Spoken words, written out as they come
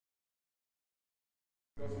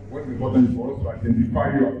What's important is for us to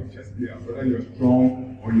identify you as a chess player, whether you're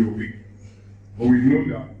strong or you're weak. But we know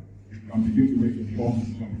that you can begin to make informed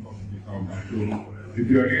decisions because of this outcome. So if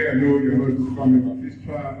you're here and know you're going to come in at this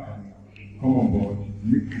trial and come on board,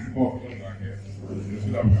 make this call because you are here, so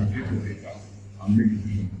that we can get the data and make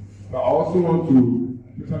decisions. But I also want to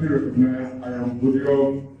especially recognize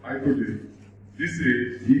Odion, Aikhoje. This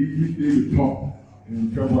is he did the talk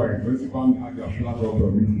in February when CPAN had their flag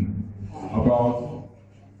of meeting about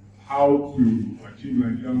how to achieve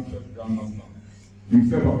Nigerian Grandmaster.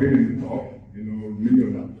 Himself have been in the talk, many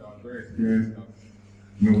of them are very experienced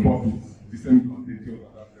and fought with decent details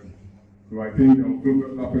at that level. So I think there was no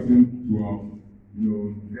better person to have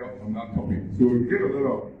dealt on that topic. So we gave a lot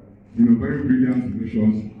of very brilliant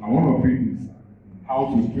solutions, and one of it is how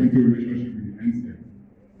to strengthen relationship with the NCM.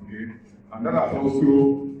 Okay? And that has also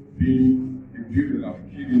been a view that I've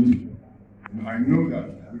keyed into. I know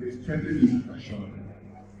that with a strengthened institution,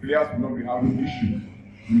 players will not be having issues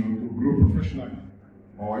to grow professionally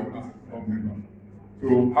or even as a club member. So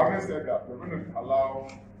having said that, we are going to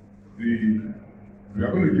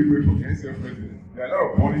give way for the NCM president. There are a lot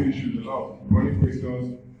of burning issues, a lot of burning questions.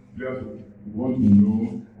 Players want to know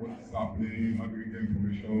what is happening, how do we get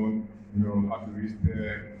information, how do we stay,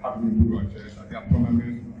 how do we improve our chess, are there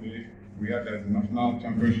tournaments to play? We had the national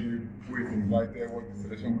championship, who is invited, what is the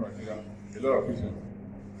selection criteria, a lot of questions.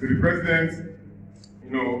 So the president, is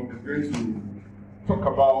going to talk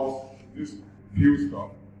about this few stuff.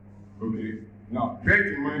 Okay. Now,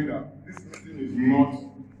 bear in mind that this meeting is not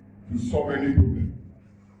to solve any problem.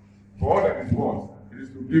 For all that it was, it is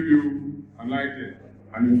to give you an idea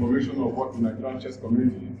and information of what the Nigerian chess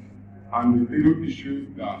community is and the legal issues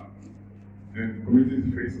that the community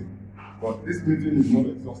is facing. But this meeting is not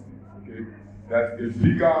exhaustive. Okay? There's a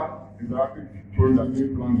bigger interactive program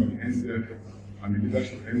being planned by the NCF and the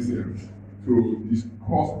leadership of NCF to discuss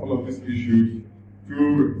all of these issues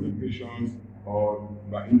through representations or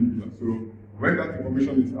by individuals. So when that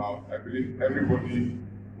information is out, I believe everybody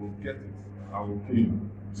will get it and will clean.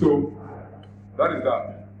 So that is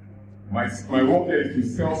that. My work here is to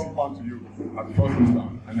sell CPAN to you at the first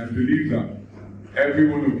instance, and I believe that every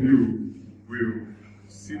one of you will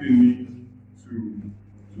see the need to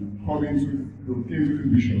come into the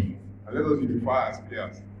vision and let us unify as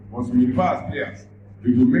players. Once we unify as players,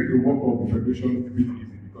 it will make the work of Confederation a bit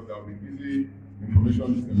easy because there will be easy information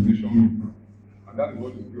dissemination, and that is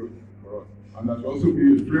what is good for us. And there will also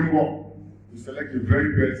be a framework to select the very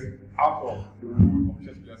best out of the pool of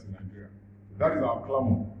chess players in Nigeria. That is our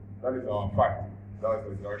clamor. That is our fight. That is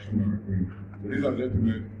the direction that we're going. Ladies and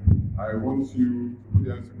gentlemen, I want you to put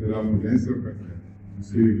your hands together with the NCF president to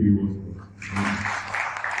say a few words to us.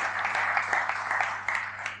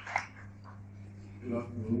 Good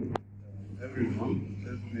afternoon, everyone,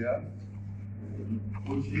 chess players,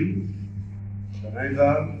 coaches,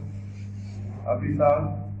 organizers, officers,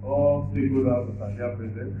 all stakeholders that are here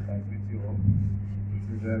present. I greet you all.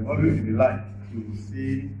 It is always a delight to be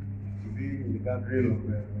in the gathering of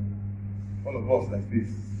all of us like this.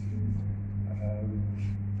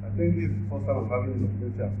 I think this is the first time I'm having this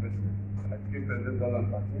opportunity as president. I became president in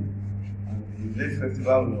 2013, and the next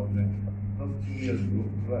festival was just 2 years ago,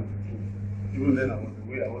 2015. Even then I was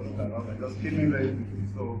away, I wasn't around, I just came in very quickly,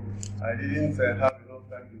 so I didn't have enough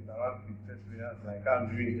time to interact with chess players like I'm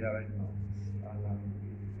doing here right now.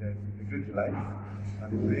 And it's a great delight, and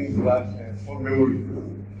it brings back fond memories.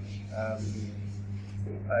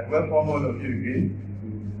 I welcome all of you again to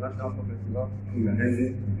the National Festival we are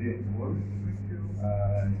ending today in the world.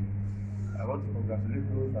 I want to congratulate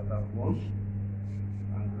those that have won,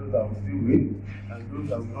 and those that will still win, and those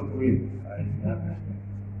that will not win.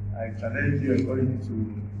 I challenge you, encourage you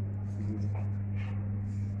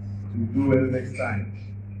to do well next time.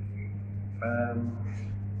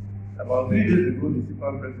 About 3 days ago, the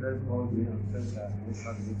CPAN president called me and said that he was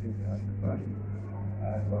having a meeting at CPAN.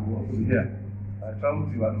 So I'm going to be here. I traveled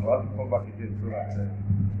to and I have to come back again so that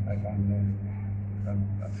I can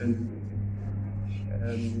attend this meeting.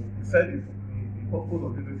 He said the purpose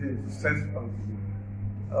of this meeting is to set CPAN to you.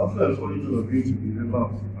 I also encourage all of you to be a member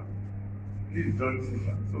of CPAN. Please join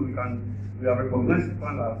CPAN. So we have recognized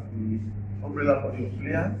CPAN as the umbrella body of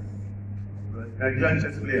players, Nigerian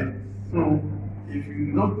chess players. So if you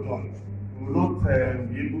do not join, we will not be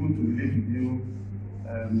able to relate with you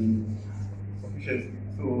sufficiently.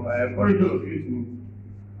 So I encourage all of you to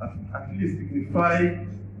at least signify,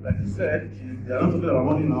 like you said, they are not talking about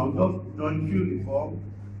money now, just join, fill the form,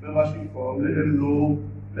 membership form, let them know,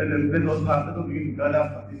 let us begin to gather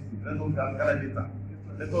statistics, let us gather data,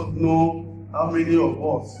 let us know how many of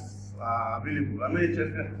us are available, how many chess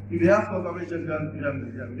players. If they ask us how many chess players we have in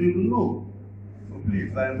Nigeria, they will know. So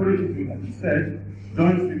please, I encourage you to, like you said,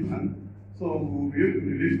 join CPAN. So we'll be able to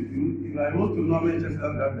relate with you. If I want to know how many chess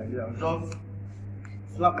players we have in Nigeria, I'll just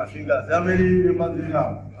snap my fingers. How many members do you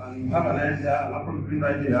have? And you have an idea, an appropriate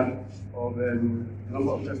idea of the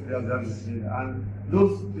number of chess players we have in Nigeria. And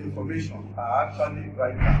those information are actually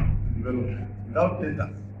vital to development. Without data,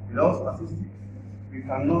 without statistics, we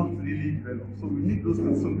cannot really develop. So we need those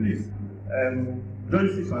things. So please, join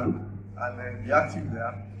CPAN and be active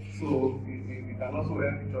there. So we can also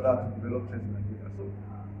help each other to develop chess in Nigeria. So,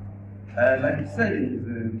 like you said in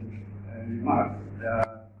his remarks, there are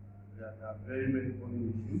very many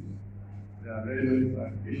funny issues. There are very many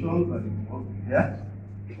clarifications that we want to hear.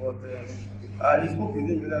 But I spoke with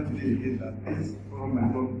him earlier today again that this program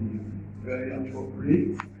might not be very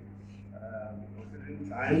appropriate, considering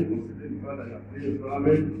time, considering the fact that you are playing a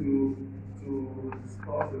tournament to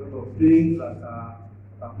discuss a lot of things that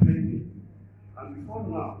are pending. And before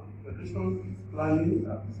now, the Federation is planning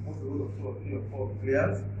that it's supposed to go to 2 or 3 or 4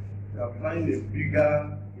 players. They are planning a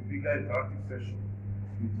bigger interactive session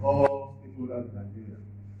with all stakeholders in Nigeria.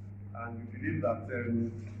 And we believe that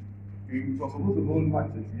we were supposed to hold March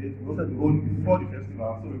 28. We wanted to hold before the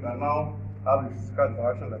festival, so we can now have the physical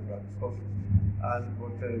interaction that we are discussing.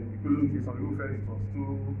 But we couldn't, some people felt it was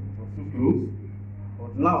too close.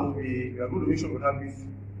 But now we are going to make sure we have this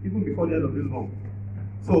even before the end of this month.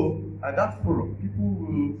 So at that forum, people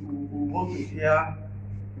will want to hear,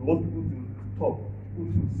 we want people to talk,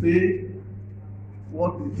 people to say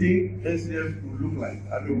what they think NCF will look like.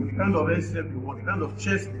 I mean, the kind of NCF they want, the kind of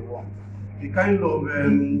chess they want, the kind of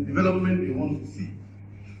development they want to see.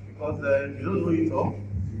 Because you don't know it all.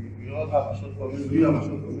 We all have a shortcomings. We have a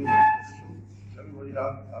shortcomings. Everybody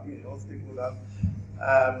has, I mean, all stakeholders.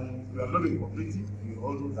 We have not been cooperative. We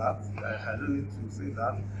all know that. I don't need to say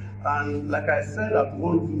that. And like I said at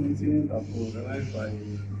one or two meetings that were organized by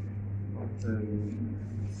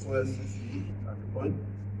OSCC at the point,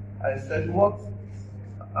 I said what,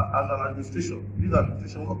 as an administration, this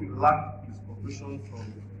administration, what we lack is cooperation from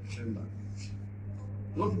members.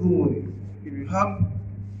 Not even money. If you have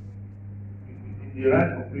the right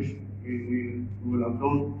cooperation, we will have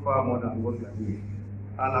done far more than what we are doing.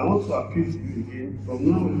 And I want to appeal to you again, from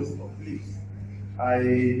now on, please. I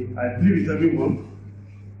plead with everyone.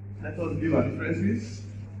 Let us leave our differences.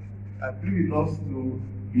 I plead with us to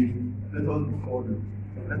let us be forward.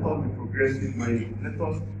 Let us be progressive minded. Let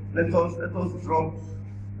us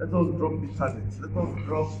drop the targets. Let us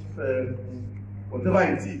drop whatever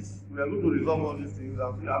it is. We are going to resolve all these things.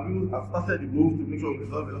 I've started the move to make sure we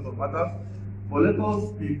resolve a lot of matters. But let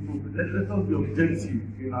us be objective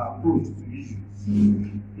in our approach to issues.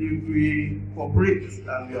 If we cooperate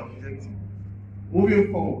and we are objective,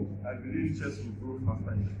 moving forward, I believe chess will grow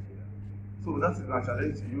faster in Nigeria. So that is my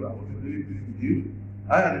challenge to you. I want to really plead with you.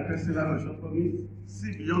 I am the person that has shortcomings.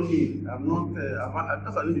 See beyond me. I'm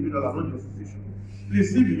just an individual. I'm not your institution. Please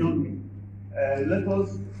see beyond me. Let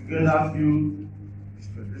us together build this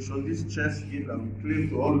federation, this chess game that we claim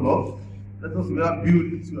to all love. Let us together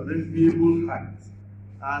build it to an enviable height.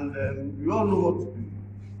 And we all know what to do.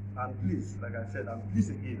 And please, like I said, I'm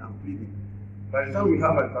pleading. By the time we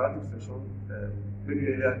have an interactive session, maybe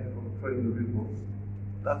earlier before the end of this month,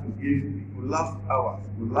 that will last hours,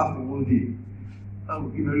 will last the whole day. That will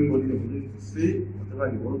give everybody the opportunity to say whatever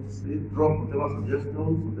you want to say, drop whatever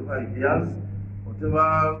suggestions, whatever ideas, whatever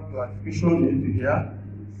clarification you need to hear.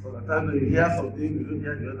 So the time that you hear something, you don't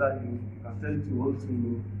hear the other, you can tend to want to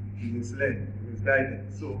be misled,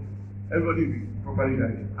 misguided. So everybody will be properly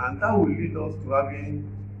guided. And that will lead us to having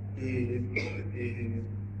a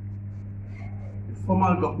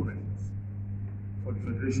formal document for the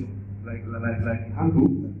Federation. Like a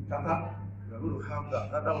handbook, like charter, we are going to have that.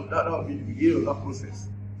 That will be the beginning of that process.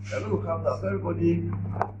 We are going to have that. So everybody,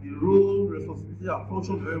 the role, responsibility, and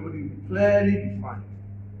function of everybody will be clearly defined.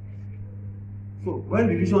 So when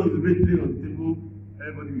the vision is very clear on the table,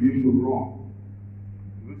 everybody will be able to run.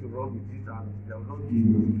 We're going to run with it, and there will not be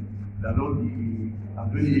as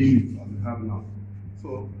many issues as we have now. So,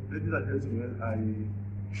 ladies and gentlemen,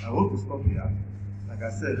 I want to stop here. Like I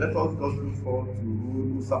said, let us just look forward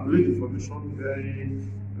to circulate information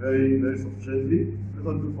very sufficiently.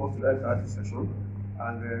 Let us look forward to that at this session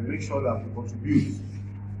and make sure that we contribute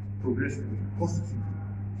progressively, positively,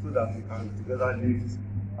 so that we can together lift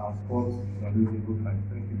our sport to a really good height.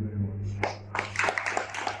 Thank you very much.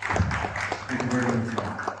 Thank you very much, sir.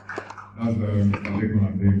 That's Mr. Lekan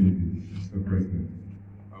and Adeyemi, Mr. President.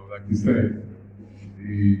 I would like to say,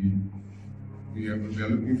 we are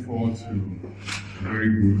looking forward to very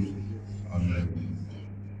good and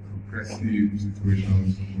progressive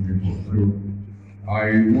situations moving forward. So I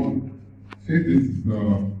want, since this is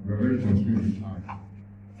very constrained with time.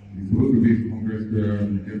 It's supposed to be a congress where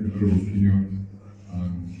we get a lot of opinions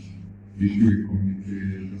and issue a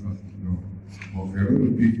communique just as you know. But we are going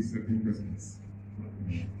to pick certain persons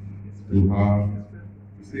to have,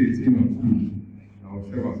 to say a team or two that will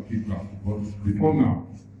serve as speakers. But before now,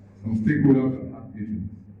 some stakeholders have had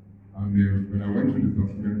meetings, and when I went through the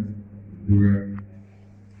document, they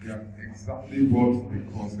are exactly what the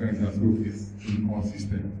concerns are, so it's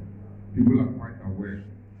inconsistent. People are quite aware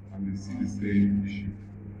and they see the same issue.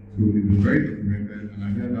 So it's very documented, and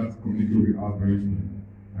I hear that communique will be out very soon,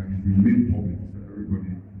 and it will be made public so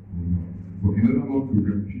everybody will know. But in order not to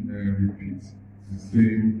repeat the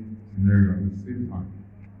same scenario at the same time,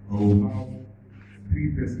 I will have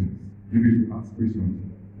 3 persons maybe to ask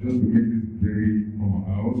questions just to make this very formal.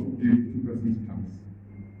 I also give 2 persons chance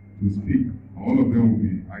to speak. And one of them will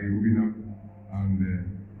be Obinna, and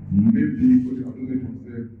maybe I don't know if you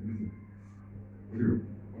said anything.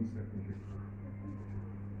 One second. Okay.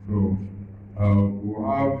 So we'll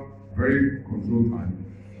have very controlled time.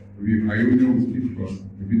 Aikhoje will speak first,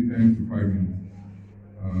 maybe 10 to 5 minutes.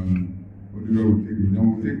 Odion will take it. Then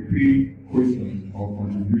we'll take 3 questions or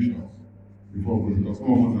contributions before we go, because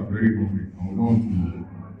some of us are very hungry and we don't want to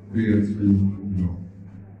stay as long.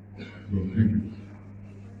 So thank you.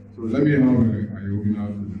 So let me have Aikhoje now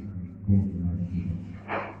to come up to the microphone.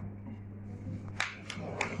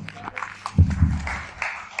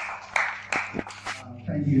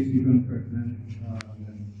 Thank you, Stephen President,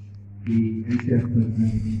 the NCF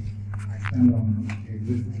President. I stand on a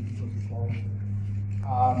good protocol.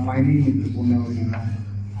 My name is Obinna.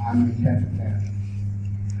 I'm a chess player.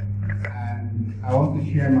 And I want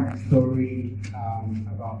to share my story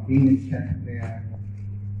about being a chess player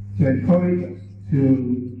to encourage us to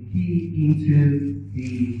key into the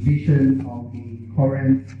vision of the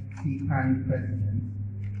current CPAN president,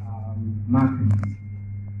 Martin.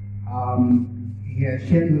 He has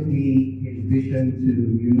shared with me his vision to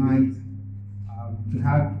unite, to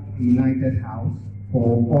have a united house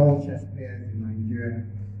for all chess players in Nigeria.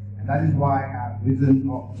 And that is why I have risen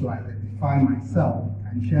up to identify myself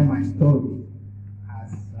and share my story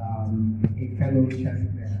as a fellow chess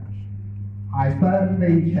player. I started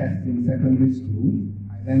playing chess in secondary school.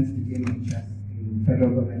 I learned the game of chess in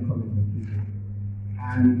Federal Government College of Physics.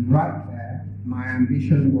 And right there, my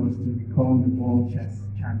ambition was to become the world chess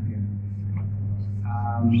champion.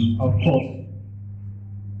 Of course,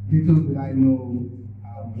 little did I know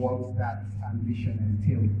what that ambition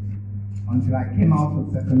entailed until I came out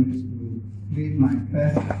of secondary school, played my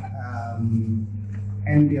first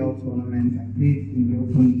NBL tournament. I played in the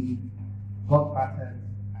Open, got battered,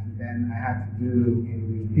 and then I had to do a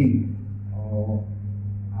rethink or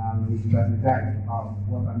strategize about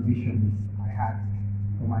what ambitions I had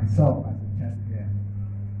for myself as a chess player.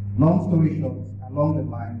 Long story short, along the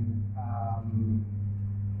line,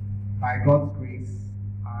 by God's grace,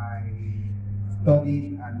 I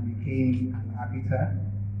studied and became an arbiter,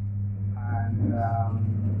 and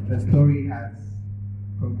the story has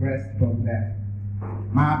progressed from there.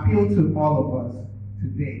 My appeal to all of us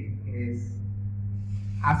today is,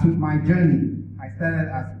 as with my journey, I started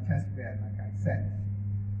as a chess player, like I said.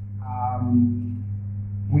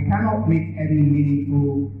 We cannot make any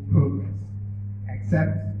meaningful progress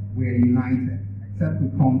except we're united, except we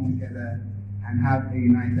come together and have a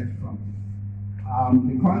united front.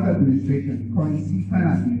 The current administration, the current CPAN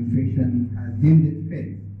administration has deemed it fit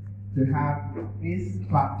to have this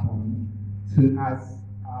platform to as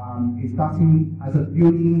a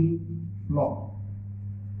building block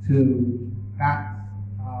to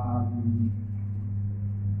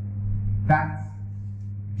that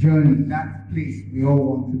journey, that place we all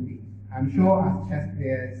want to be. I'm sure as chess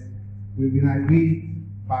players, we've been agreed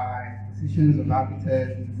by decisions of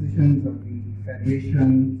arbiters, decisions of the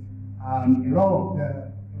Federation, a lot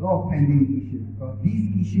of pending issues, but these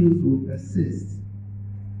issues will persist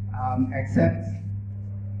except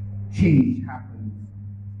change happens.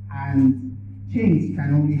 And change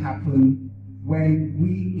can only happen when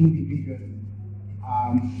we individually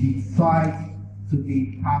decide to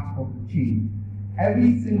be part of the change.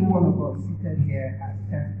 Every single one of us seated here as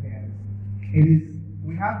chess players,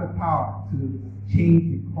 we have the power to change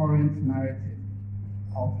the current narrative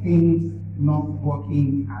of things not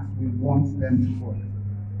working as we want them to work.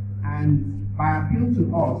 And my appeal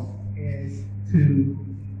to us is to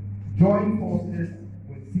join forces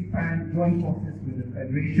with CPAN, join forces with the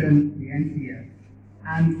Federation, the NCF,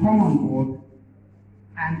 and come on board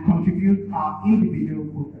and contribute our individual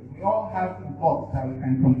quota. We all have a lot that we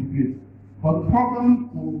can contribute. But the problem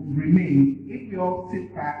will remain if we all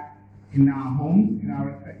sit back in our homes, in our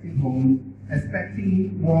respective homes,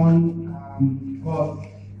 expecting one God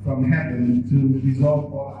from heaven to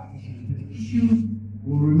resolve all our issues. The issues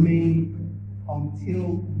will remain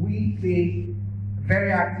until we play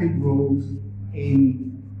very active roles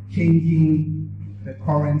in changing the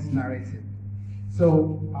current narrative.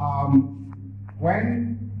 So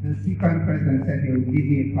when the CPAN president said he would give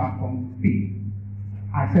me a platform to speak,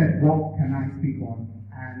 I said, what can I speak on?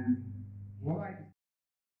 And what I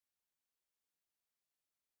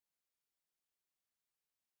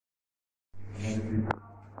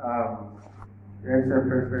Excellent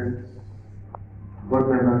President, board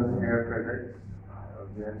members here present,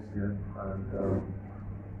 audience here, and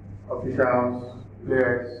officials,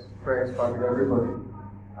 players, friends, family, everybody.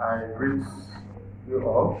 I greet you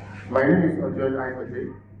all. My name is Odion Aikhoje.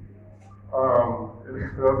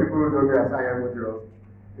 People know me as I am Odion.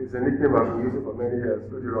 It's a nickname I've been using for many years,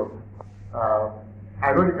 Odion.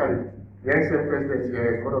 Ironically, the excellent president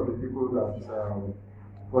here is one of the people that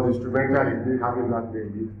was instrumental in me having that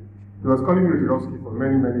name. He was calling me Odion for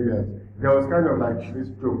many, many years. There was kind of like this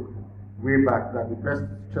joke way back that the best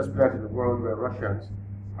chess players in the world were Russians,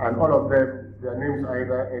 and all of them, their names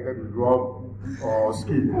either ended with Rob or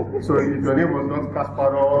Ski. So if your name was not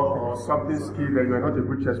Kasparov or something Ski, then you are not a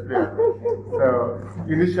good chess player. So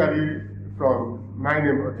initially, from my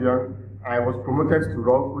name Odion, I was promoted to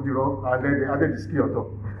Rob, Udi Rob, and then they added the Ski on top.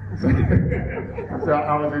 So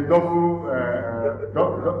I was a double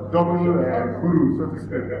guru, so to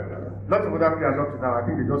speak. Lots of other players up to now, I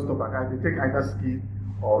think they just stop at they take either Ski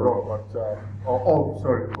or Rob, but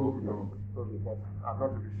but I'm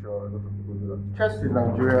not really sure a lot of people do that. Chess in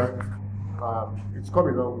Nigeria, it's come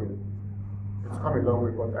a long way. It's come a long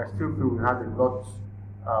way, but I still feel we have a lot,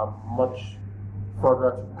 much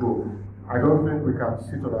further to go. I don't think we can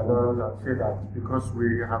sit on our laurels and say that because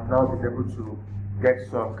we have now been able to get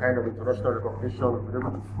some kind of international recognition, we've been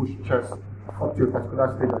able to push chess up to a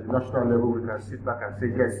particular stage at the national level, we can sit back and say,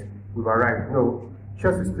 yes, we were right. No,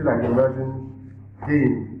 chess is still an emerging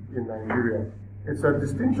game in Nigeria. It's a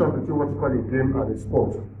distinction between what you call a game and a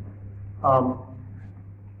sport.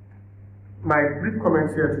 My brief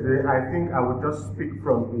comments here today, I think I would just speak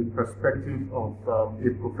from the perspective of a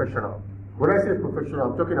professional. When I say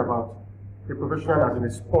professional, I'm talking about a professional as in a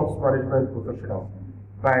sports management professional.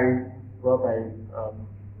 By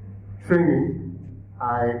training,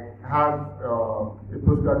 I have a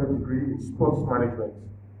postgraduate degree in sports management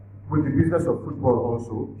with the business of football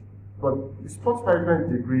also. But the sports management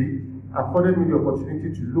degree afforded me the opportunity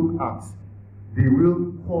to look at the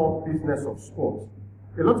real core business of sports.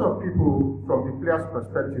 A lot of people, from the player's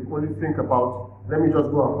perspective, only think about, let me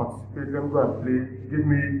just go and participate, let me go and play, give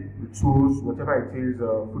me the tools, whatever it is,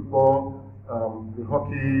 football, the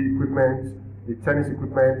hockey equipment, the tennis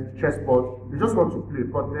equipment, the chessboard. They just want to play,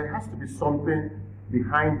 but there has to be something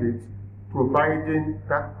behind it, providing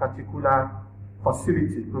that particular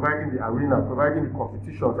facility, providing the arena, providing the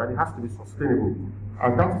competitions, and it has to be sustainable.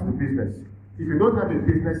 And that is the business. If you don't have a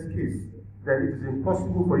business case, then it is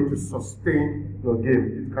impossible for you to sustain your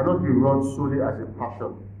game. It cannot be run solely as a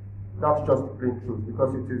passion. That's just plain truth,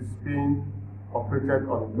 because it is being operated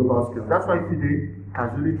on a global scale. That's why FIDE has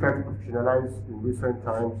really tried to professionalize in recent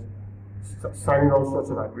times, signing all sorts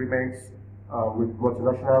of agreements with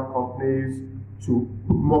multinational companies to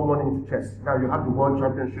put more money into chess. Now you have the World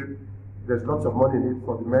Championship, there's lots of money in it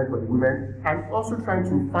for the men, for the women, and also trying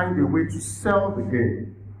to find a way to sell the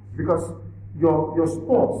game. Because your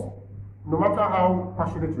sport, no matter how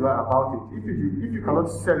passionate you are about it, if you cannot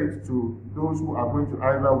sell it to those who are going to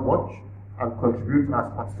either watch and contribute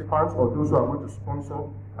as participants, or those who are going to sponsor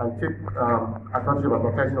and take advantage of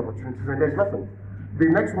advertising opportunities, then there's nothing. The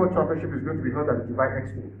next World Championship is going to be held at the Dubai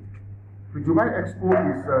Expo. The Dubai Expo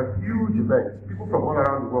is a huge event, people from all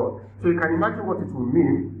around the world. So you can imagine what it will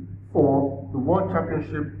mean for the World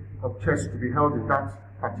Championship of Chess to be held in that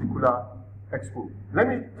particular expo. Let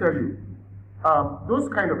me tell you, those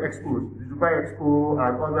kind of expos, the Dubai Expo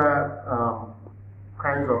and other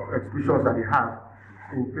kinds of exhibitions that they have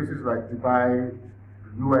in places like Dubai,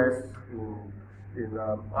 the US,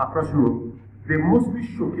 across Europe, they mostly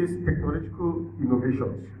showcase technological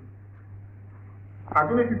innovations. I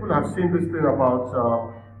don't know if people have seen this thing about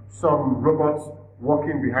some robots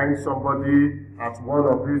walking behind somebody at one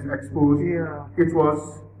of these expos. Yeah. There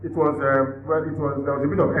was a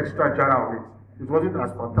bit of extra jara on it. It wasn't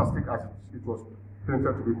as fantastic as it was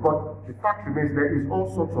painted to be, but the fact remains there is all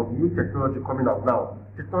sorts of new technology coming out now.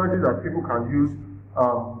 Technology that people can use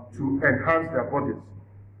to enhance their bodies.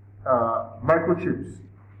 Microchips,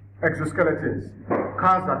 exoskeletons,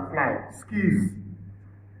 cars that fly, skis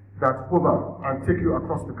that hover and take you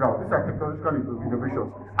across the ground. These are technological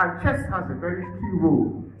innovations. And chess has a very key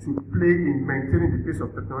role to play in maintaining the pace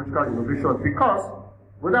of technological innovation, because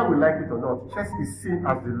Whether we like it or not, chess is seen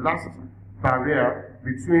as the last barrier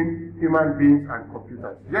between human beings and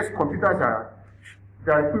computers. Yes, computers are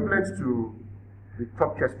equivalent to the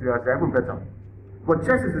top chess players, they're even better. But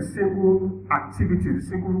chess is a single activity, the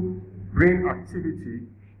single brain activity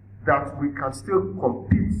that we can still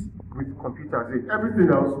compete with computers in. Everything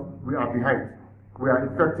else, we are behind. We are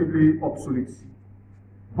effectively obsolete.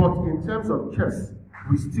 But in terms of chess,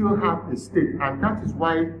 we still have a stake, and that is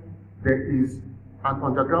why there is an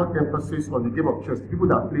underground emphasis on the game of chess. The people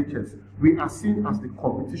that play chess, we are seen as the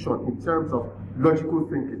competition in terms of logical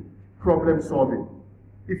thinking, problem solving.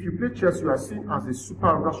 If you play chess, you are seen as a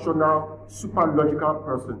super rational, super logical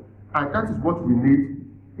person, and that is what we need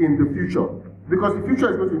in the future. Because the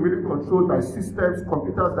future is going to be really controlled by systems,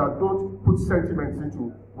 computers that don't put sentiments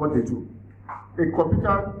into what they do. A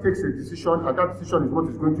computer takes a decision, and that decision is what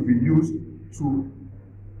is going to be used to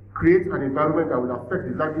create an environment that will affect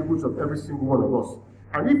the livelihoods of every single one of us.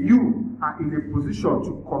 And if you are in a position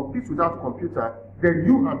to compete with that computer, then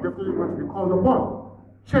you are definitely going to be called upon.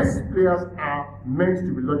 Chess players are meant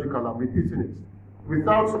to be logical, I'm repeating it.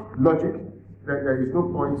 Without logic, then there is no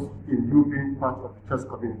point in you being part of the chess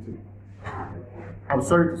community. I'm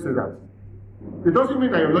sorry to say that. It doesn't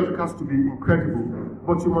mean that your logic has to be incredible,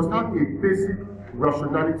 but you must have a basic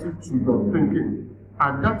rationality to your thinking.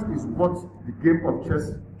 And that is what the game of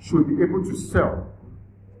chess should be able to sell.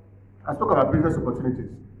 I talk about business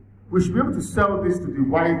opportunities. We should be able to sell this to the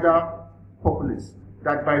wider populace,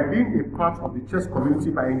 that by being a part of the chess community,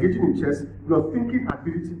 by engaging in chess, your thinking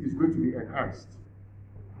ability is going to be enhanced.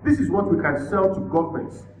 This is what we can sell to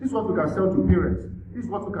governments. This is what we can sell to parents. This is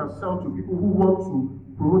what we can sell to people who want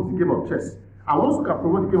to promote the game of chess. And once we can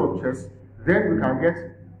promote the game of chess, then we can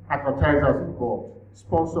get advertisers involved,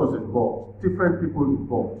 sponsors involved, different people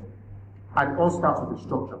involved. And it all starts with a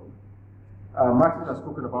structure. Martin has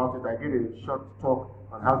spoken about it. I gave a short talk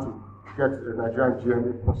on how to get a Nigerian GM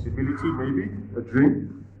a possibility, maybe, a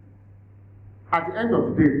dream. At the end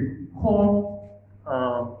of the day, the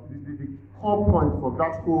core point from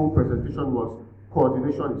that whole presentation was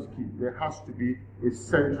coordination is key. There has to be a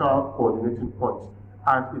central coordinating point.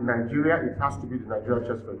 And in Nigeria, it has to be the Nigerian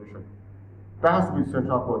Chess Federation. That has to be the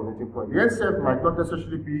central coordinating point. The NCF might not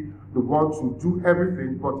necessarily be the one to do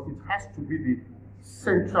everything, but it has to be the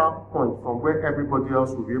central point from where everybody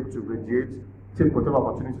else will be able to radiate, take whatever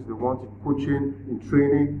opportunities they want in coaching, in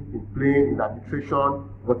training, in playing, in arbitration,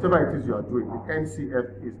 whatever it is you are doing. The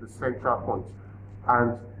NCF is the central point.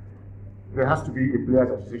 And there has to be a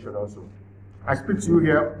players association also. I speak to you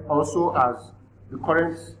here also as the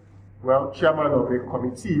current, chairman of a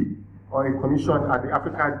committee or a commission at the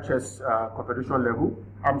African Chess Confederation level.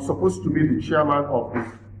 I'm supposed to be the chairman of the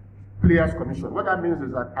Players Commission. What that means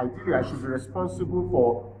is that ideally I should be responsible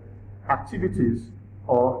for activities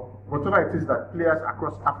or whatever it is that players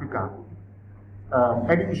across Africa,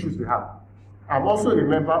 any issues they have. I'm also a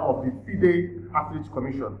member of the FIDE Athletes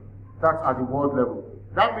Commission. That's at the world level.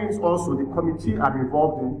 That means also the committee I'm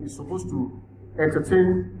involved in is supposed to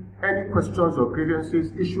entertain any questions or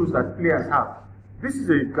grievances, issues that players have. This is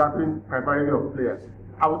a gathering primarily of players.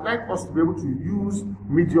 I would like us to be able to use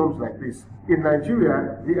mediums like this. In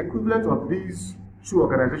Nigeria, the equivalent of these two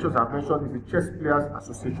organizations I've mentioned is the Chess Players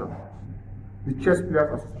Association. The Chess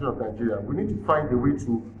Players Association of Nigeria. We need to find a way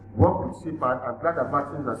to work with CPAN. I'm glad that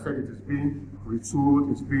Martin has said it is being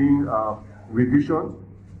retooled, it's being revisioned,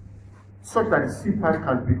 such that the CPAN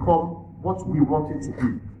can become what we want it to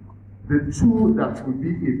be. The tool that will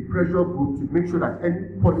be a pressure group to make sure that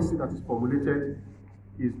any policy that is formulated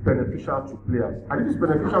is beneficial to players. And if it's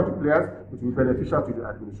beneficial to players, it will be beneficial to the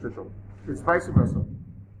administration. It's vice versa.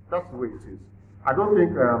 That's the way it is. I don't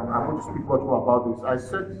think I'm going to speak much more about this. I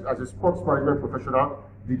said, as a sports management professional,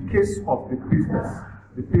 the case of the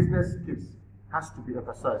business case has to be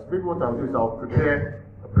emphasized. Maybe what I'll do is I'll prepare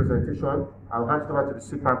a presentation. I'll hand it over to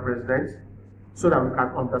the CPAN president so that we can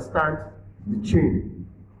understand the chain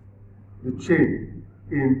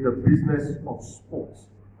in the business of sports.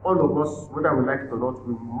 All of us, whether we like it or not,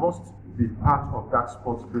 we must be part of that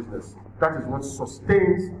sports business. That is what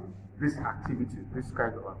sustains this activity, this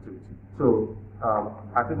kind of activity. So,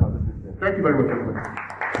 I think I'll leave it there. Thank you very much, everybody.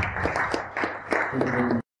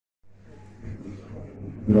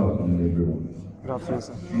 Good afternoon, everyone. Good afternoon,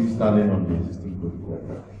 sir. Standing on the existing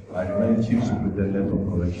protocol. I remain Chief Superintendent of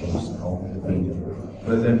Corrections of Ogbonnaya,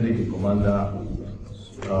 presently the Commander,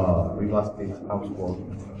 Rivers State Asibor.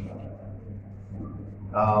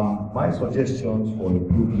 My suggestions for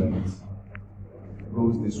improvement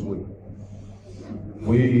goes this way.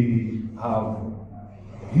 We have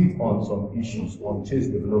hit on some issues on chess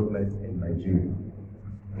development in Nigeria,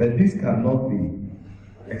 but this cannot be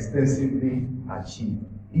extensively achieved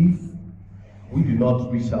if we do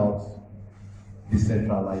not reach out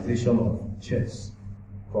decentralization of chess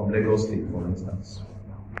from Lagos State, for instance.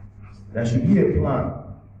 There should be a plan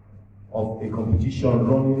of a competition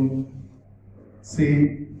running,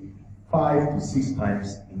 say, 5 to 6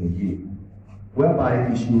 times in a year, whereby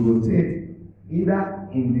it should rotate either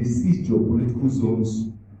in the 6 geopolitical zones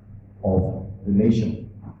of the nation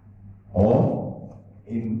or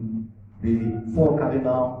in the 4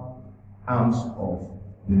 cardinal arms of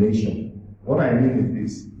the nation. What I mean is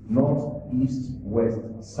this: north, east, west,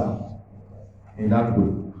 south, in that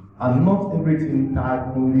way, and not everything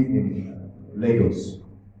tied only in Lagos.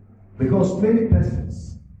 Because many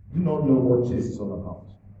persons do not know what chess is all about.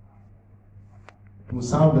 It will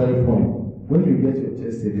sound very funny. When you get your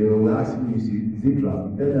chess, they will ask you, is it draft?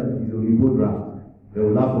 You tell them it's a Igbo draft. They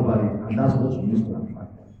will laugh about it, and that's what you use to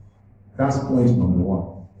attract them. That's point number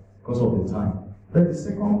 1, because of the time. Then the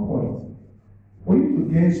second point, for you to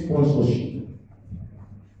gain sponsorship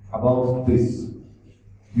about this,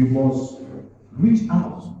 you must reach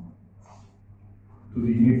out to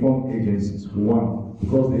the uniform agencies, for one,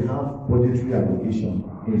 because they have budgetary allocation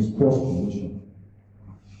in sports promotion.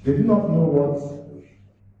 They do not know what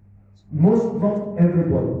not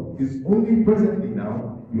everybody is only presently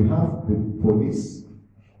now. You have the police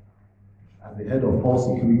at the head of all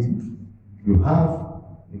security, you have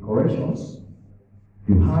the corrections,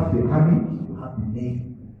 you have the army, you have the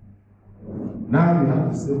navy. Now you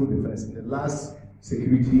have the civil defense. In the last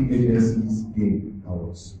security agencies game that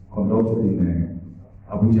was conducted in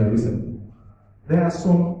Abuja recently, there are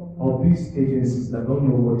some of these agencies that don't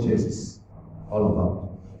know what chess is all about.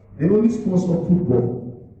 They only sponsor football.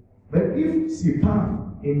 But if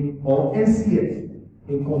CPAN or NCF,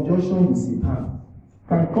 in conjunction with CPAN,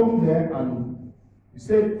 can come there and you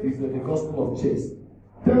say it's the gospel of chess,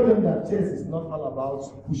 tell them that chess is not all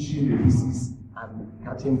about pushing the pieces and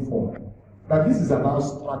catching form. That this is about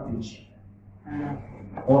strategy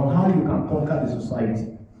on how you can conquer the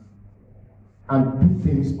society and put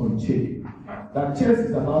things on check. That chess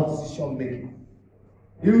is about decision making.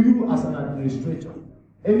 You as an administrator,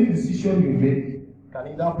 any decision you make can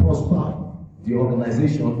either prosper the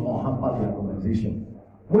organization or hamper the organization.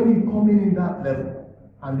 When you come in that level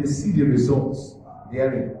and they see the results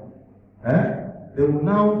therein, they will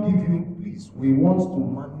now give you, please, we want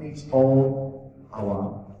to manage all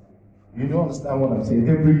our, you don't understand what I'm saying,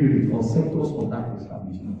 every unit or sectors of that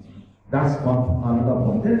establishment. That's another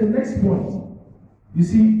point. Then the next point, you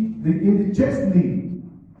see, in the chess league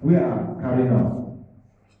we are carrying out,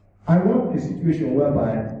 I want a situation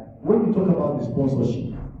whereby when you talk about the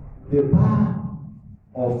sponsorship, the bar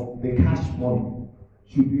of the cash money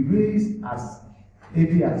should be raised as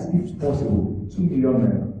heavy as, if possible, 2 million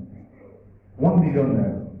naira, 1 million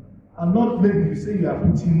naira, and not maybe you say you are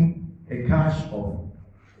putting a cash of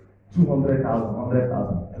 200,000,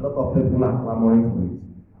 100,000. A lot of people are clamoring for it.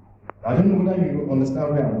 I don't know whether you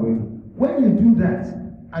understand where I'm going. When you do that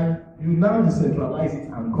and you now decentralize it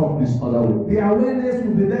and come this other way, the awareness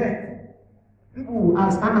will be there. People will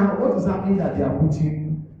ask, what is happening that they are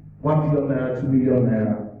putting 1 million naira, 2 million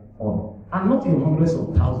naira on, and not in hundreds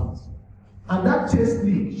of thousands. And that chess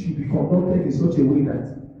league should be conducted in such a way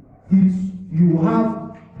that if you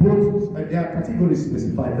have both, there are categories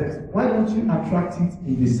specified, but why don't you attract it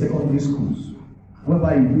in the secondary schools,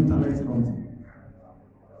 whereby you do talent hunting?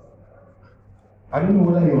 I don't know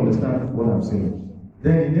whether you understand what I'm saying.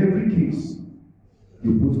 Then in every case,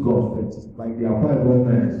 you put God first, like the Akwa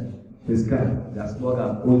government. This guy, their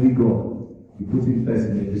slogan, only God. You put him first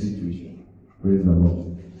in every situation. Praise the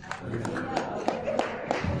Lord.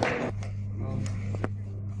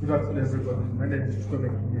 Good afternoon, everybody. My name is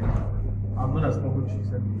Lekan. I'm known as Mobile Chief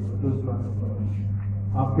for those who are not.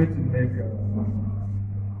 I'm going to make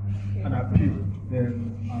an appeal,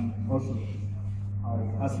 then and also I'll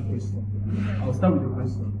ask a question. I'll start with the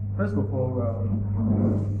question. First of all,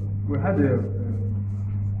 we had a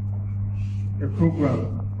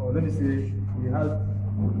program. Or let me say, we had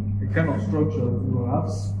a kind of structure. We will have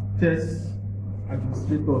chess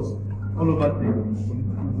administrators all over the political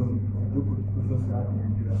zone, we have in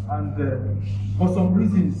Nigeria. And for some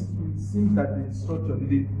reasons, it seems that the structure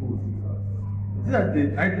didn't hold. Is it that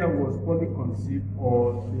the idea was poorly conceived,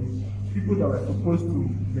 or the people that were supposed to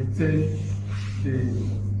maintain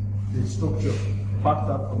the structure backed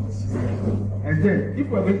up from the system? And then, if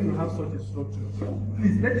we're going to have such a structure,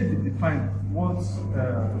 please let it be defined what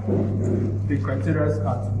the criteria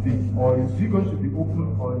are to be, or is it going to be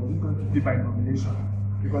open, or is it going to be by nomination?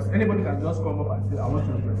 Because anybody can just come up and say, I want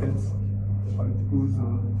to represent the political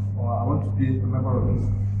zone, or I want to be a member of this.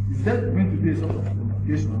 Is that going to be a sort of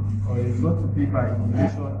qualification, or is it going to be by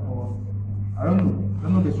nomination, or I don't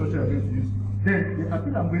know the structure I'm going to use. Then the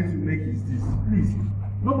appeal I'm going to make is this: please,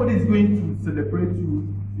 nobody is going to celebrate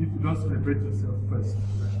you if you don't celebrate yourself first.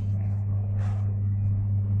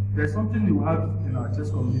 There's something you have in our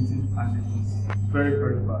chess community, and it is very,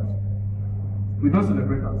 very bad. We don't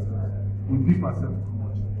celebrate ourselves. We beat ourselves too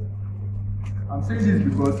much. I'm saying this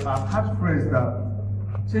because I've had friends that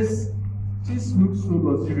chess looks so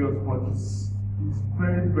luxurious, but it's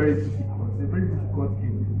very, very difficult. It's a very difficult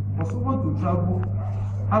game. For someone to travel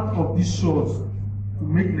out of these shores to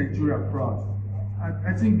make Nigeria proud,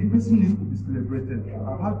 I think the person needs to be celebrated.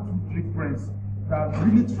 I've had 2-3 friends that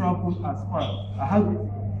really traveled as far. I have,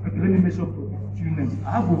 let me mention a few names.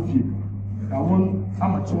 I have Ophie. I won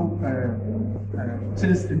amateur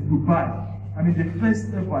chess in Dubai. I mean, the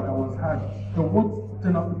first ever that was had, the World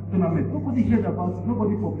Tournament. Nobody heard about it,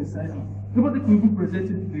 nobody publicized it. Nobody could even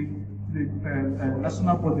present it to the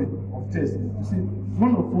national body of chess. You see,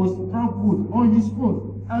 one of us traveled on his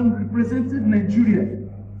own and represented Nigeria.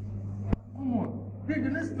 Come on. Then the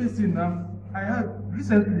next person I had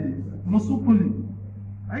recently, Nosopoli.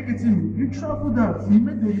 I get him. He traveled out. He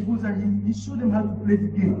met the Igbos and he showed them how to play the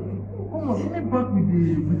game. Come on, he came back with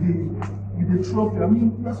the trophy. I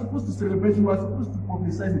mean, we are supposed to celebrate it. We are supposed to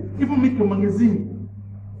publicize it. Even make a magazine.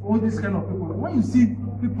 All these kind of people. When you see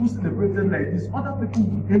people celebrated like this, other people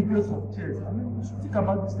will be envious of chess. I mean, we should think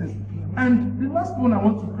about these things. And the last one I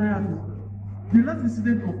want to cry out is the last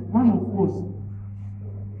incident of one of us.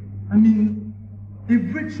 I mean, a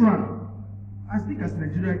veteran. As big as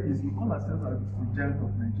Nigeria is, we call ourselves as the giant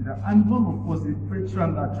of Nigeria. And one of us, a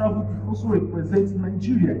veteran that traveled to also represent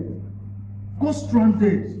Nigeria, got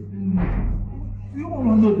stranded. You all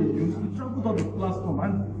know the news. We traveled on the platform,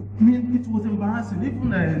 and I mean, it was embarrassing. Even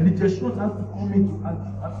Nigerian had to come in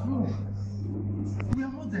at home. We are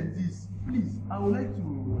more than this. Please, I would like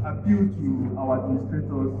to appeal to our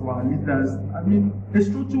administrators, to our leaders. I mean, a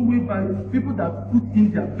structure whereby people that put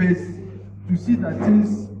in their best to see that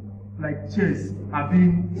things like chess are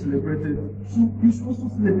being celebrated, so you should also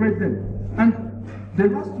celebrate them. And the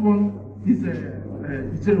last one is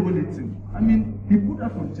generality. I mean, he put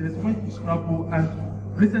up on chess, went to Scrabble, and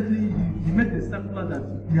recently he made a circular that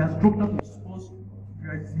he has dropped out of sports.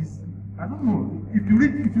 I don't know. If you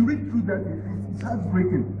read through that, it's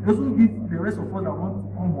heartbreaking. It doesn't give the rest of us that want to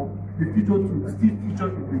come up the future to still feature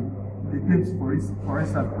in the games, for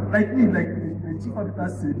instance. Like me, like the chief editor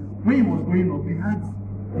said, when he was growing up, he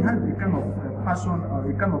had a kind of passion or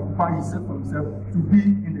a kind of fire he set for himself to be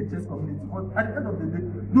in the chess community. But at the end of the day,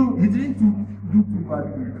 no, he didn't do too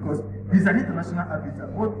badly because he's an international arbiter.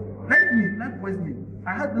 But likewise me,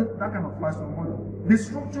 I had that kind of passion, but the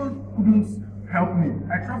structure couldn't help me.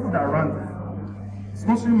 I traveled around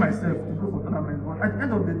sponsoring myself to go for tournaments, but at the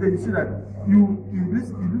end of the day, you see that you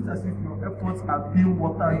look as if your efforts are being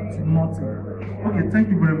watered to nothing. Okay, thank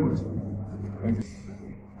you very much. Thank you.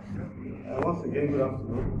 Once again, good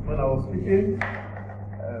afternoon. When I was speaking,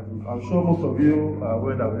 I'm sure most of you are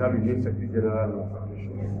aware that we have a new Secretary General of the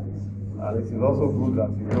Federation. And it is also good that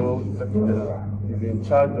you know the Secretary General is in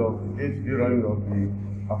charge of the day-to-day running of the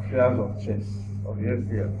affairs of chess, of the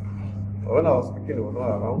FCF. But when I was speaking, he was not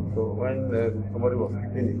around, so when somebody was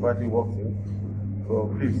speaking, he quietly walked in. So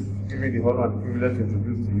please, give me the honor and privilege to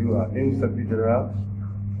introduce to you our new Secretary General,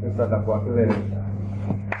 Mr. Dappa.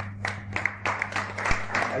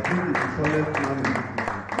 I think it's the funnest man in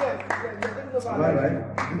this yes. Am I right?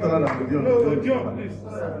 Is it taller than Odion? No, Odion, please.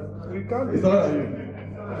 We can't be. It's taller than you.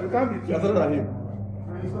 We can't be. You're taller than him.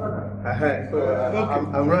 So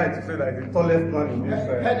I'm right to say that he's the tallest man in this.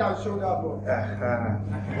 Head and shoulder ball.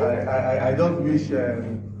 I just wish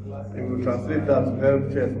he will translate that to help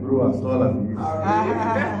chess grow as tall as he is.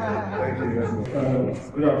 Thank you very much.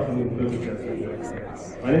 Good afternoon, fellow.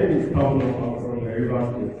 My name is Paulo. I'm from the Rivers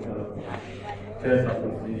Chess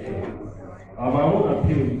Association. My own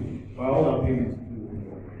appeal is to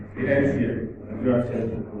the NCA, Nigeria Chess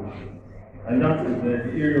Association. And that is the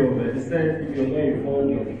area of it said if you're not informed,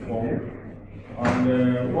 you're informed.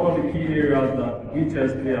 And one of the key areas that we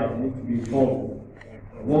chess players need to be informed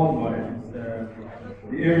worldwide is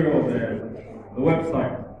the area of the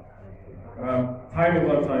website. Time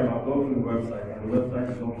over time, I've gone through the website, and the website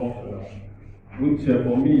is not functional, which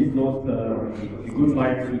for me is not a good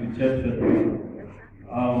light to the chess generation.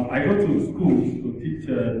 I go to schools to teach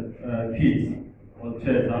kids on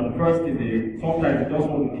chess, and the first thing sometimes they just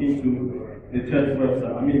want to key to the chess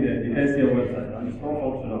website, the NCA website, and it's not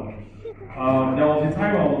functional. There was a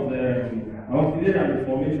time I was needed an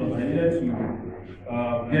information. I needed to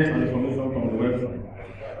get an information from the website.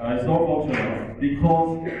 It's not functional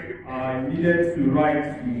because I needed to write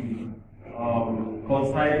to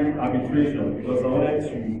consign arbitration because I wanted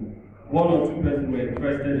to one or two persons were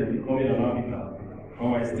interested in becoming an arbiter from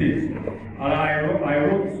my state. And I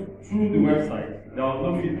wrote through the website, there was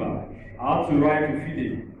no feedback. I had to write to FIDE.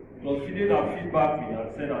 It was FIDE that feedbacked me and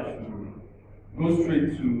said I should go straight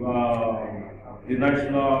to the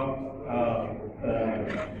National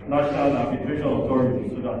Arbitration Authority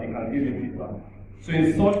so that they can give me feedback. So in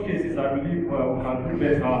such cases, I believe we can do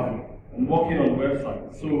better in working on the website.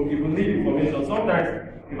 So if we need information, sometimes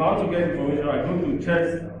if I want to get information, I go to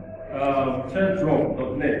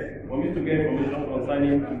chessdrop.net for me to get information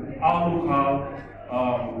concerning our local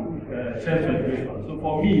chess federation. So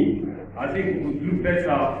for me, I think it would do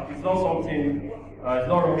better. It's not something, it's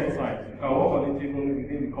not rocket science. We can work on it even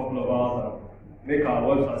within a couple of hours and make our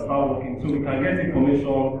website start working. So we can get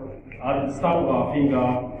information at the start of our finger,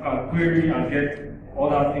 can query and get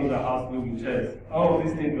other things that has to do with chess. All of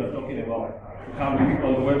these things we're talking about, we can be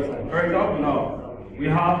on the website. For example, now, we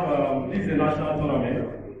have, this is a national tournament,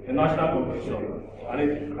 a national competition,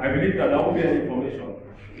 and I believe that there will be any information.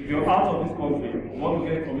 If you're out of this country, you want to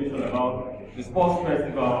get information about the sports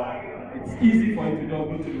festival, it's easy for you to just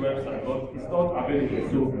go to the website, but it's not available.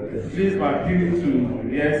 So please, my appeal to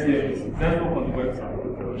the NCF is let's go on the website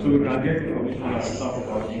so we can get information at the start of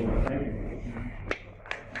our meeting. Thank you.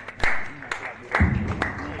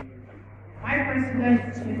 My president,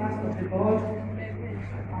 members of the board,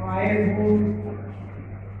 our able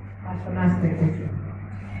national secretary.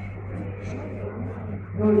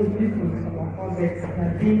 Those people, some of us that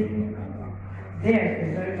have been there for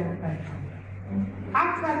a very long time.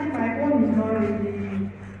 Actually, my own is not really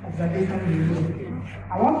observation.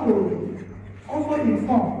 I want to also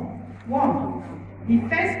inform, one, the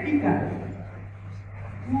first speaker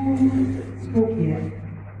who spoke here,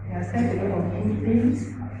 he has said a lot of good things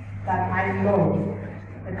that I love,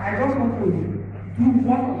 and I just want to do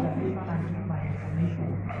one observation and give my information.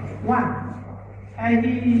 One,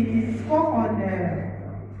 he spoke on the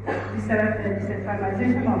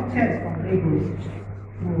decentralization of chess from Lagos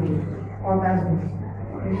to other zones.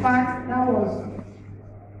 In fact, that was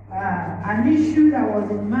an issue that was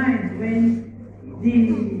in mind when the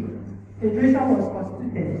Federation was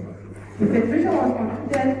constituted. The Federation was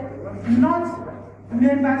constituted not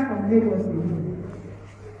members from Lagos alone.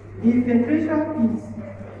 The Federation is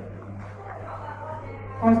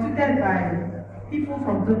constituted by people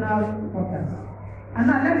from zonal quarters. And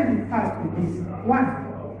now let me be fast with this. One,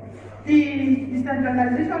 the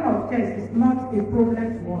decentralization of chess is not a problem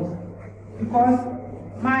to us because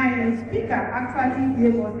my speaker actually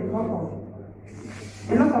gave us a lot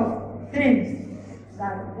of things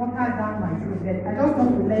that watered down my truth. I just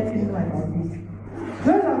want to let you know about this.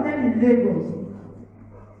 Those of them in Lagos,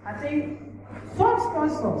 I think some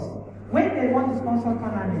sponsors, when they want to sponsor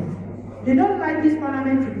tournaments, they don't like this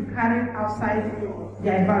tournament to be carried outside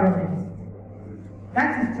their environment.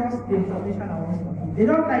 That is just the information I want to give. They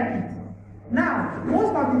don't like it. Now,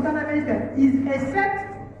 most of the tournaments is except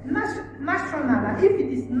national, if it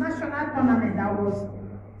is national tournament that was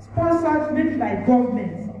sponsored maybe by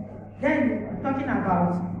government, then we're talking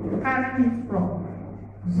about carrying it from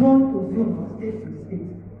zone to zone or state to state.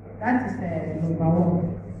 That is number one.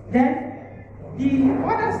 Then the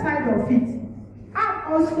other side of it, I'm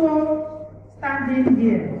also standing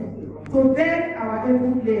here to beg our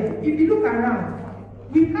able players. If you look around,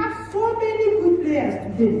 we have so many good players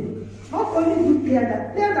today. Not only good players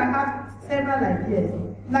that have several ideas.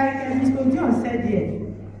 Like Mr. Odion said here,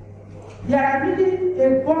 there are really a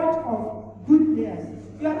bunch of good players.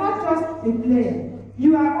 You are not just a player,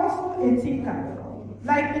 you are also a thinker.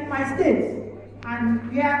 Like in my state,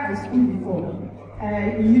 and where I school before,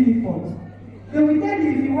 in uniforms. They will tell you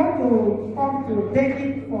if you want to come to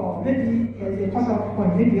begging for, maybe there's a cut off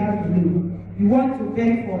point, maybe you have to do, you want to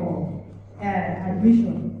beg for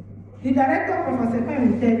admission. The director, Professor CPAN,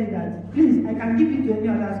 will tell you that, please, I can give it to any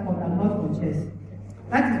other sport and not for chess.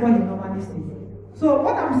 That is what he normally says. So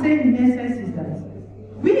what I'm saying in essence is that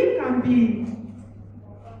we can be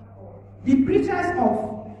the preachers of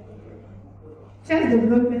chess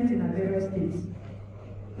development in our various states.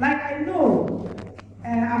 Like I know,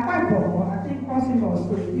 Aikhoje, I think Cousin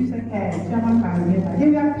also, you said, Chairman can remember, they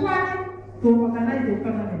were planning to organize the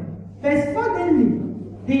tournament. But suddenly,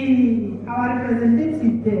 our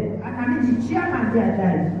representative there, I mean the chairman there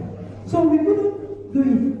died. So we couldn't do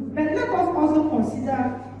it. But let us also consider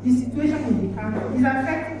the situation in the country. It's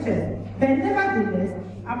affecting chess. But nevertheless,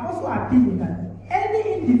 I'm also appealing that any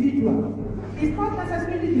individual, it's not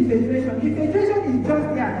necessarily the federation. The federation is just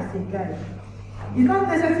there as a guide. It's not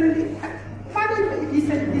necessarily, finally, it's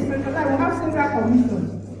decentralized. We have several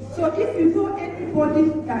commissions. So if you know anybody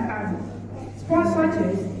that can sponsor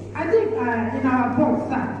chess, I think in our board,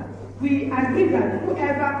 sir, we agree that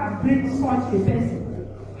whoever brings such a person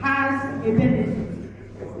has a benefit.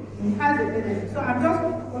 He has a benefit. So I'm just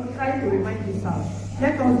trying to remind this out.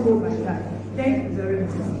 Let us go by that. Thank you very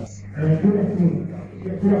much. Good afternoon.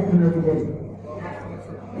 Good afternoon, everybody.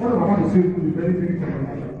 What I want to say is very, very clear.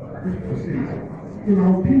 In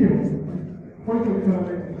our opinion, point of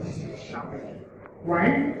development is sharp. Why?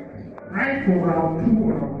 Right from round 2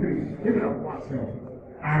 or round 3, even round 1,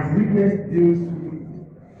 as witness deals with it.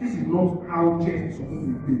 This is not how chess is supposed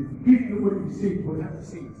to be played. If nobody will say it, but have to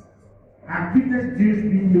say it. And witness deals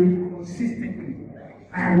being made consistently.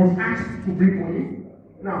 I was asked to bring money.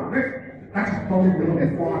 Now, that is probably one of the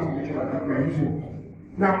formats in that we are using.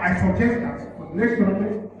 Now, I suggest that for the next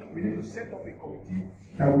tournament, we need to set up a committee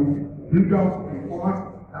that will build out a format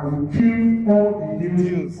that will kill all the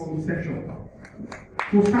deals from inception.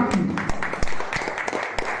 So start with.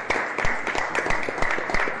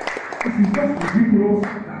 It is just ridiculous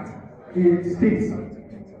that in states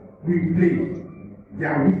we play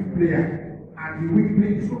their weak player, and the weak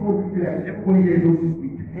player, the so-called weak player, everybody here knows this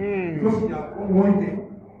weak. Because they are on one day,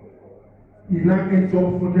 he now ends up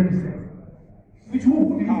 100%. Which who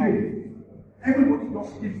did he play? Everybody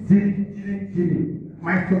just keeps dealing.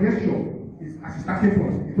 My suggestion is, as a starting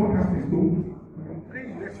point, it's not casting stone. Play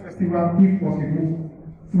the next festival, if possible,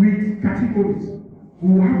 with categories. We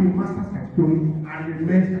will have the master's category and the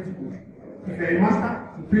men's category. If you are a master,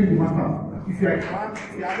 you play the master. If you are a man, if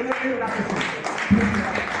you are any other person, play the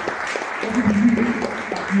master. What do you believe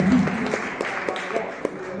that you do?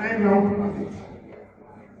 9-round tournament.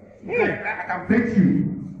 I can bet you,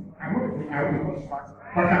 I'm not I will not fact,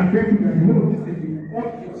 but I can bet you that the whole of this thing, all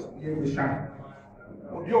kids here will shine.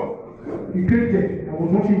 Odion, he played there, I was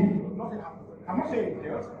watching, nothing happened. I'm not saying it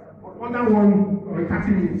else, but under 1 or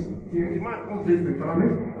 30 minutes, the man comes to the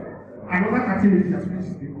tournament, another 30 minutes he has finished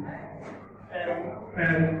his game.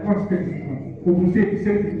 What's the thing? Ogun State, the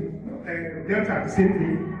same thing. Delta, the same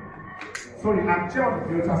thing. Sorry, I'm chair of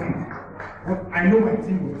the Delta State, but I know my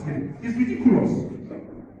team was playing. It's ridiculous.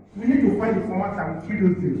 We need to find a format that will kill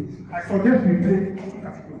those things. I suggest we play 2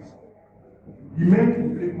 categories. The men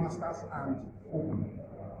will play masters and open.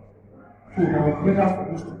 So there was better for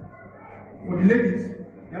those 2. For the ladies,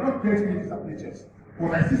 they are not great ladies that play chess.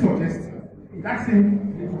 But I still suggest in that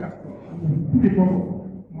same lady category, put a form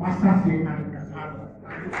of masters here and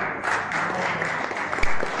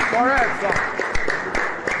correct, sir.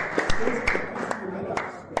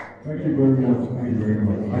 Thank you very much. Thank you very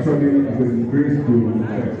much. Actually, it is a grace to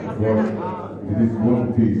check, but it is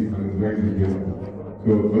one piece and it's very important.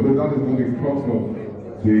 So, although that is not the crux of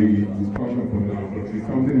the discussion for now, but it's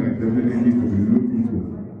something that definitely needs to be looked into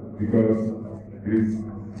because it is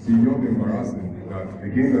beyond embarrassing that a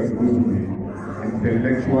game that's supposed to be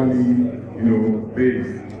intellectually,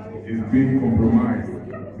 based is being compromised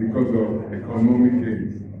because of economic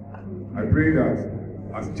gains. I pray that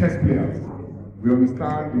as chess players, we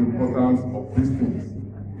understand the importance of these things.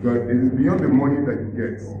 Because it is beyond the money that you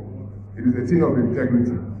get. It is a thing of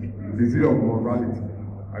integrity, it is a thing of morality,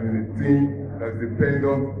 and it is a thing that is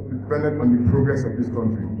dependent on the progress of this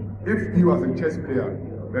country. If you as a chess player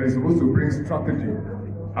that is supposed to bring strategy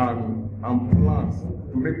and plans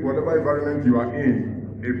to make whatever environment you are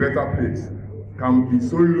in a better place can be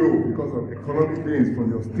so low because of economic gains from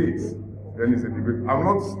your states, then it's a debate. I'm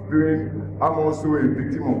also a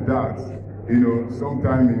victim of that.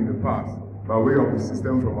 Sometime in the past, by way of the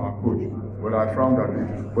system from our coach, but I frowned at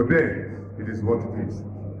it. But then, it is what it is.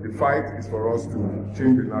 The fight is for us to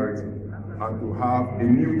change the narrative and to have a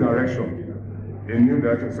new direction.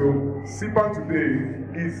 So, CPAN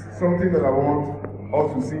today is something that I want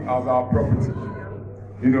us to see as our property.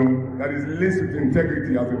 That is laced with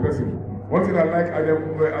integrity as a person. One thing I like I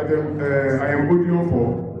am Odion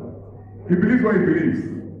for, he believes what he believes,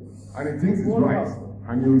 and he thinks it's right,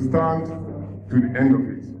 and he will stand to the end of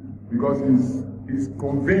it because he's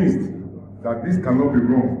convinced that this cannot be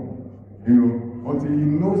wrong, until he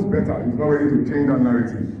knows better. He's not ready to change that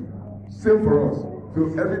narrative. Same for us. So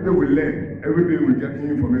every day we learn, every day we get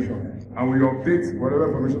new information, and we update whatever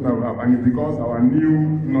information that we have, and it becomes our new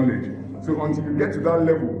knowledge. So until you get to that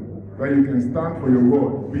level where you can stand for your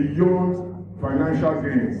word beyond financial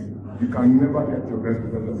gains, you can never get your best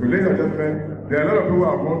potential. So ladies and gentlemen, there are a lot of people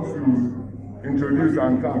I want to introduce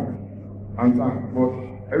and thank, but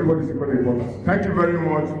everybody's equally important. Thank you very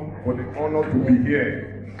much for the honor to be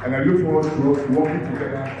here, and I look forward to us working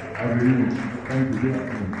together as a unit. Thank you.